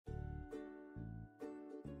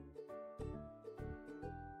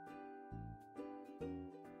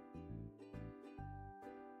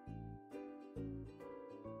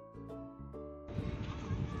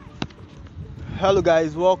Hello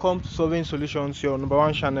guys, welcome to Solving Solutions, your number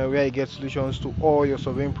one channel where you get solutions to all your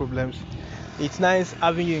solving problems. It's nice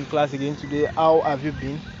having you in class again today. How have you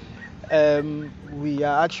been? We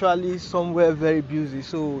are actually somewhere very busy,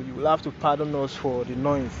 so you will have to pardon us for the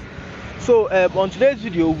noise. So on today's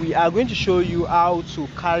video, we are going to show you how to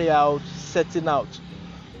carry out setting out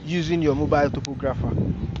using your mobile topographer.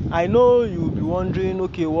 I know you'll be wondering,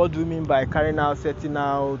 okay, what do we mean by carrying out setting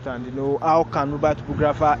out, and how can mobile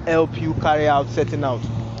topographer help you carry out setting out?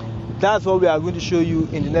 That's what we are going to show you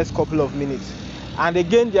in the next couple of minutes. And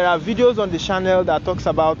again, there are videos on the channel that talks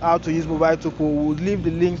about how to use mobile topo. We'll leave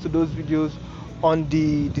the links to those videos on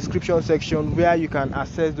the description section where you can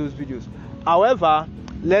access those videos. However,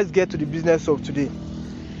 let's get to the business of today.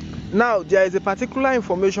 Now, there is a particular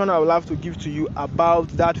information I will have to give to you about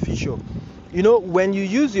that feature. When you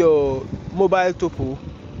use your mobile topo,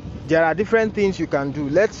 there are different things you can do.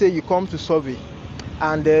 Let's say you come to survey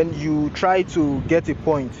and then you try to get a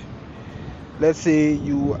point. Let's say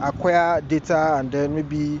you acquire data and then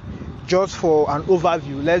maybe just for an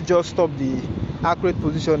overview, let's just stop the accurate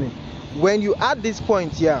positioning. When you add this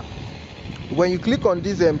point here, when you click on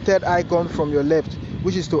this third icon from your left,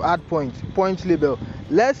 which is to add point label,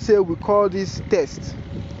 let's say we call this test.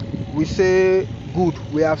 We say good,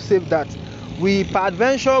 we have saved that. We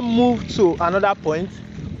peradventure move to another point,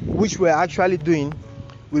 which we're actually doing.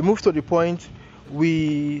 We move to the point,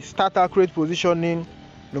 we start accurate positioning,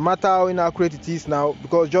 no matter how inaccurate it is now,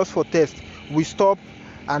 because just for test, we stop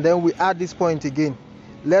and then we add this point again.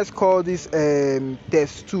 Let's call this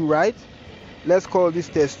test 2, right? Let's call this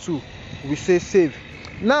test 2. We say save.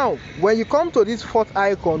 Now, when you come to this fourth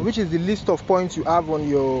icon, which is the list of points you have on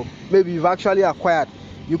your, maybe you've actually acquired,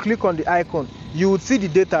 you click on the icon, you would see the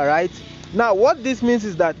data, right? Now, what this means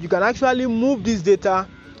is that you can actually move this data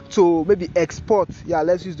to maybe export. Yeah,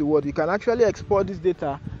 let's use the word. You can actually export this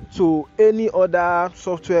data to any other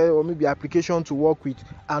software or maybe application to work with.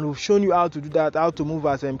 And we've shown you how to do that, how to move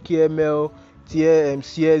as KML,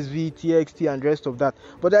 CSV, TXT, and the rest of that.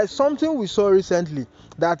 But there's something we saw recently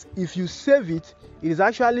that if you save it, it is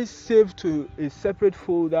actually saved to a separate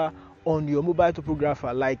folder on your mobile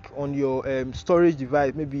topographer, like on your storage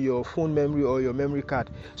device, maybe your phone memory or your memory card.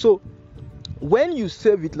 So when you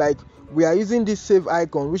save it, like we are using this save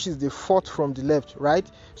icon, which is the fourth from the left, right?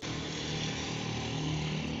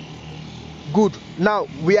 Good. Now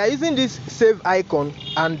we are using this save icon,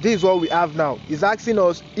 and this is what we have now. It's asking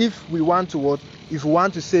us if we want to what? If we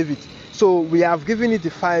want to save it. So we have given it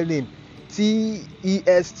the file name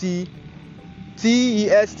TESTRRR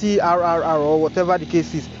or whatever the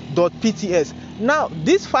case is .pts. Now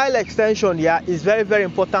this file extension here is very, very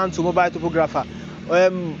important to mobile topographer.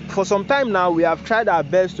 For some time now, we have tried our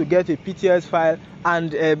best to get a PTS file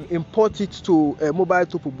and import it to a mobile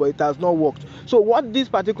topo, but it has not worked. So what this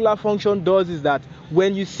particular function does is that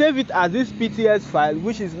when you save it as this PTS file,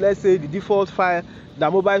 which is, let's say, the default file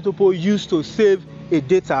that mobile topo used to save a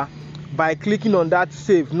data, by clicking on that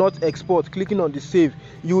save, not export, clicking on the save,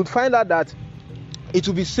 you would find out that it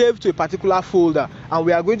will be saved to a particular folder, and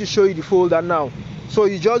we are going to show you the folder now. So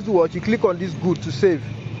you just do what? You click on this good to save.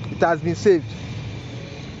 It has been saved.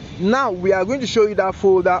 Now we are going to show you that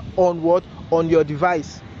folder on what? On your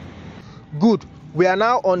device. Good. We are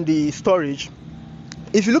now on the storage.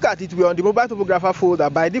 If you look at it, we're on the mobile topographer folder.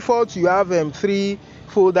 By default, you have 3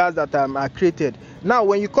 folders that are created. Now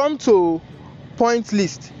when you come to point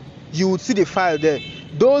list, you would see the file there.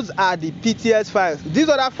 Those are the PTS files. These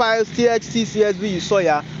other files, TXT, CSV, you saw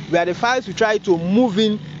here, were the files we try to move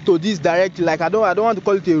in to this directory. Like I don't want to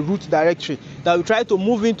call it a root directory. That we try to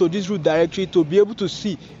move into this root directory to be able to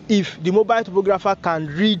see if the mobile topographer can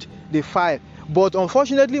read the file. But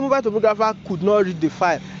unfortunately, mobile topographer could not read the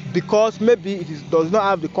file because maybe it does not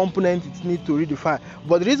have the component it needs to read the file.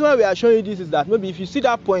 But the reason why we are showing you this is that maybe if you see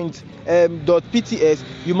that point .pts,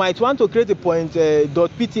 you might want to create a point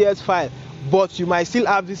 .pts file, but you might still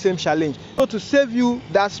have the same challenge. So to save you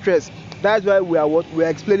that stress, that's why we are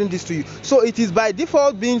explaining this to you. So it is by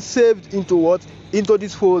default being saved into what? Into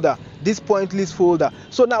this folder, this point list folder.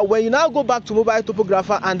 So now when you now go back to mobile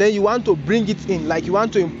topographer and then you want to bring it in, like you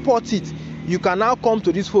want to import it, you can now come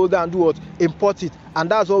to this folder and do what? Import it.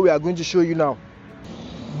 And that's what we are going to show you now.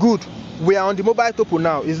 Good. We are on the mobile topo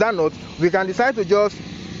now, is that not? We can decide to just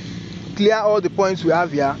clear all the points we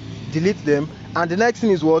have here, delete them, and the next thing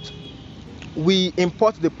is what? We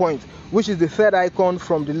import the point, which is the third icon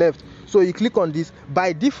from the left. So you click on this.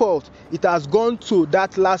 By default, it has gone to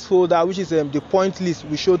that last folder, which is the point list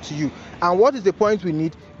we showed to you. And what is the point we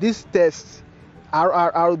need? This test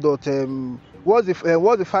rrr what's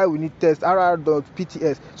the file we need test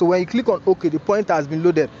rr.pts. So when you click on OK, the point has been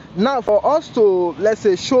loaded. Now for us to, let's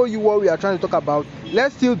say, show you what we are trying to talk about,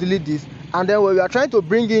 let's still delete this, and then when we are trying to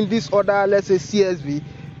bring in this other, let's say CSV,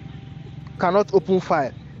 cannot open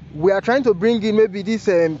file, we are trying to bring in maybe this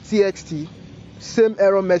txt, same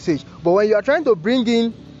error message. But when you are trying to bring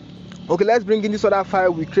in, okay, let's bring in this other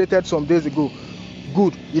file we created some days ago.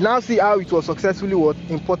 Good, you now see how it was successfully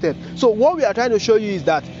imported. So what we are trying to show you is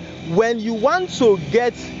that when you want to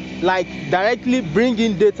get, like, directly bring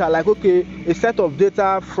in data, like, okay, a set of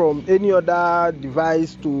data from any other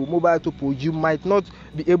device to mobile topo, you might not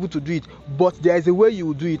be able to do it, but there is a way you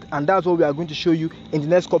will do it, and that's what we are going to show you in the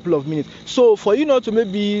next couple of minutes. So for you not to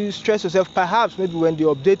maybe stress yourself, perhaps maybe when they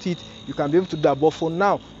update it you can be able to do that, but for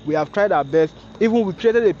now we have tried our best. Even we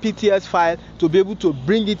created a PTS file to be able to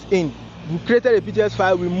bring it in. We created a PTS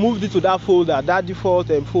file, we moved it to that folder, that default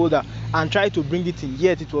folder, and tried to bring it in,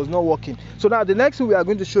 yet it was not working. So now the next thing we are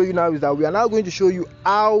going to show you now is that we are now going to show you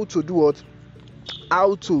how to do what,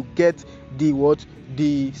 how to get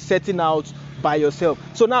the setting out by yourself.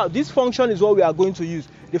 So now this function is what we are going to use.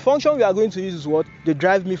 The function we are going to use is what? The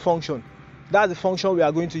drive me function. That's the function we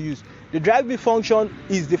are going to use. The drive me function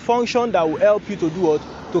is the function that will help you to do what?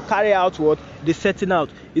 To carry out what? The setting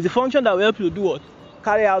out. It's the function that will help you to do what?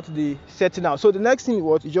 Carry out the setting out. So the next thing is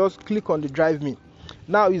what? You just click on the drive me.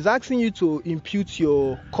 Now it's asking you to impute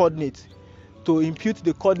your coordinates, to impute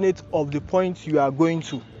the coordinates of the point you are going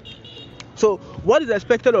to. So what is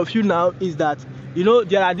expected of you now is that, you know,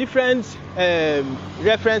 there are different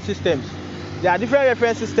reference systems. There are different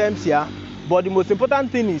reference systems here, but the most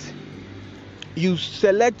important thing is you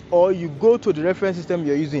select or you go to the reference system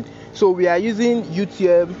you're using. So we are using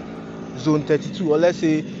UTM zone 32, or let's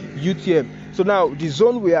say UTM. So now the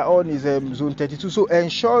zone we are on is zone 32. So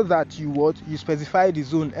ensure that you specify the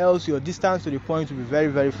zone, else your distance to the point will be very,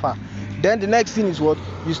 very far. Then the next thing is what?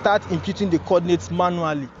 You start imputing the coordinates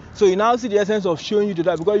manually. So you now see the essence of showing you to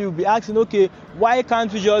that, because you'll be asking, okay, why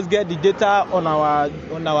can't we just get the data on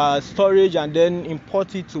our storage and then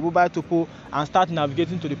import it to mobile topo and start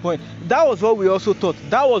navigating to the point? That was what we also thought.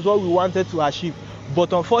 That was what we wanted to achieve.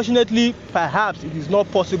 But unfortunately, perhaps it is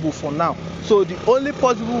not possible for now. So the only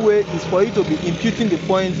possible way is for you to be imputing the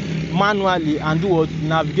points manually and do what?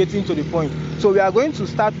 Navigating to the point. So we are going to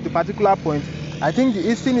start with the particular point. I think the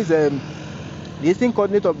eastern is the eastern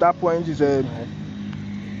coordinate of that point is the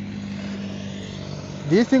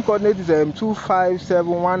eastern coordinate is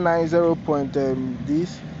 257,190 point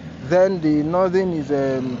this. Then the northern is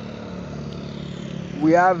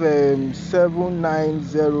we have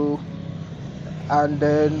 790 and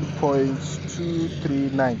then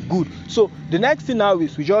 0.239. Good. So the next thing now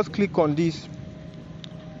is we just click on this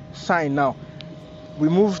sign. Now we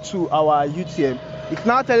move to our UTM. It's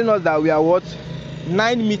now telling us that we are what?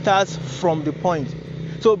 9 meters from the point.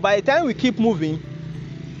 So by the time we keep moving,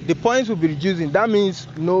 the points will be reducing. That means,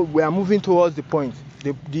 you know, we are moving towards the point.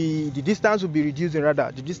 The distance will be reducing,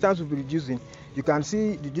 rather. The distance will be reducing. You can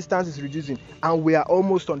see the distance is reducing, and we are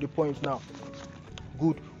almost on the point now.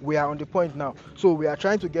 Good. We are on the point now. So we are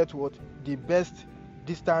trying to get what? The best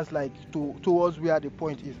distance, like towards where the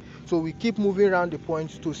point is. So we keep moving around the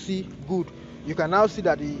point to see. Good. You can now see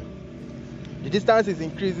that the distance is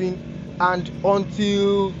increasing, and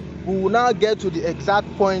until we will now get to the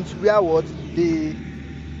exact point where what? The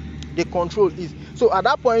control is. So at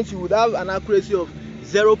that point you would have an accuracy of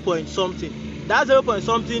 0 point something. That 0 point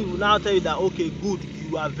something will now tell you that, okay, good,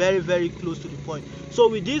 you are very, very close to the point. So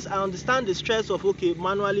with this, I understand the stress of, okay,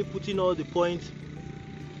 manually putting all the points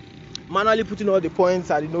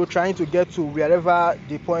and, you know, trying to get to wherever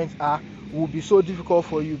the points are will be so difficult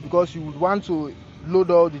for you, because you would want to load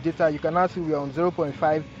all the data. You can now see we are on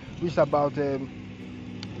 0.5, which is about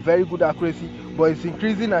very good accuracy, but it's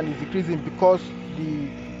increasing and it's decreasing because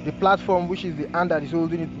the platform, which is the hand that is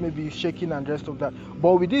holding it, maybe shaking and rest of that.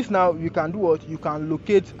 But with this now, you can do what? You can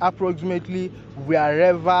locate approximately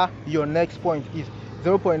wherever your next point is.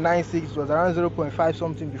 0.96 was around 0.5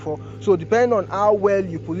 something before. So depending on how well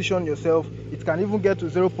you position yourself, it can even get to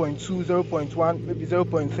 0.2, 0.1, maybe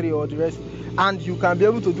 0.3 or the rest, and you can be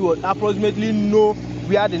able to do what? Approximately know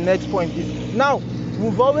where the next point is. Now,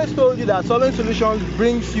 we've always told you that Solving Solutions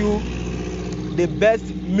brings you the best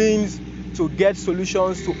means to get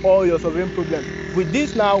solutions to all your solving problems. With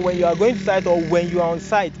this now, when you are going to site or when you are on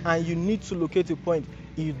site and you need to locate a point,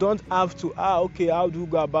 you don't have to, okay, how do you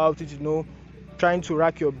go about it, you know, trying to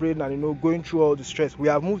rack your brain and, you know, going through all the stress. We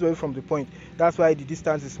have moved away from the point. That's why the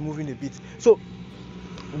distance is moving a bit. So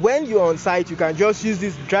when you're on site, you can just use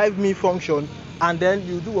this drive me function, and then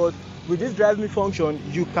you do what? With this drive me function,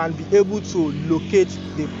 you can be able to locate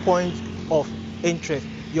the point of interest.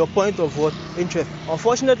 your point of what interest.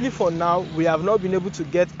 Unfortunately for now, we have not been able to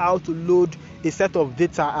get how to load a set of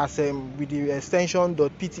data as with the extension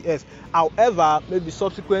 .pts. However, maybe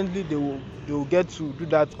subsequently they will get to do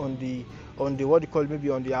that on the what you call, maybe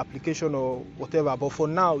on the application or whatever. But for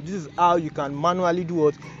now, this is how you can manually do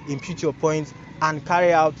what, impute your points and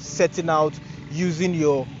carry out setting out using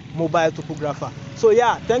your mobile topographer. So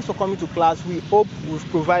yeah, thanks for coming to class. We hope we've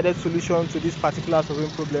provided solution to this particular surveying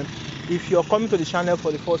problem. If you're coming to the channel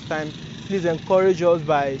for the first time, please encourage us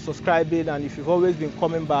by subscribing, and if you've always been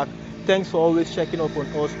coming back, thanks for always checking up on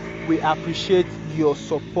us. We appreciate your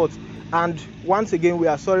support, and once again, we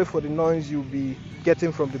are sorry for the noise you'll be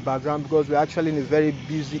getting from the background because we're actually in a very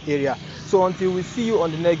busy area. So until we see you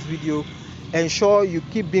on the next video, ensure you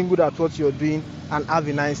keep being good at what you're doing and have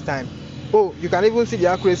a nice time. Oh, you can even see the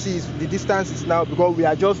accuracy, the distance is now because we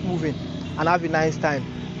are just moving, and have a nice time.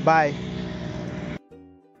 Bye.